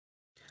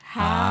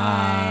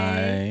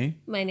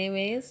My name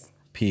is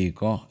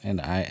Pico,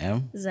 and I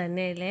am.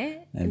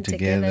 Zanele. And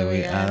together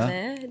we are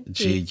the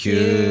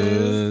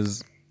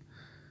GQs.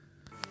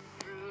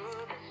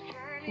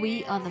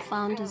 We are the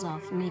founders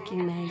of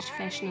Making Marriage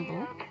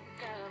Fashionable.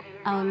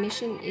 Our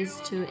mission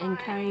is to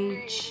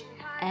encourage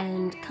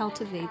and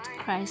cultivate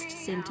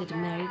Christ-centered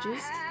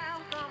marriages.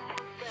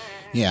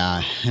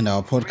 Yeah, and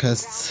our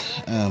podcasts,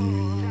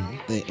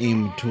 they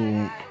aim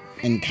to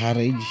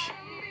encourage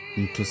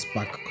and to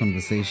spark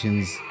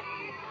conversations,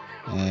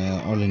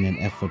 all in an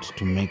effort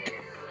to make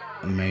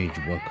a marriage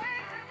work.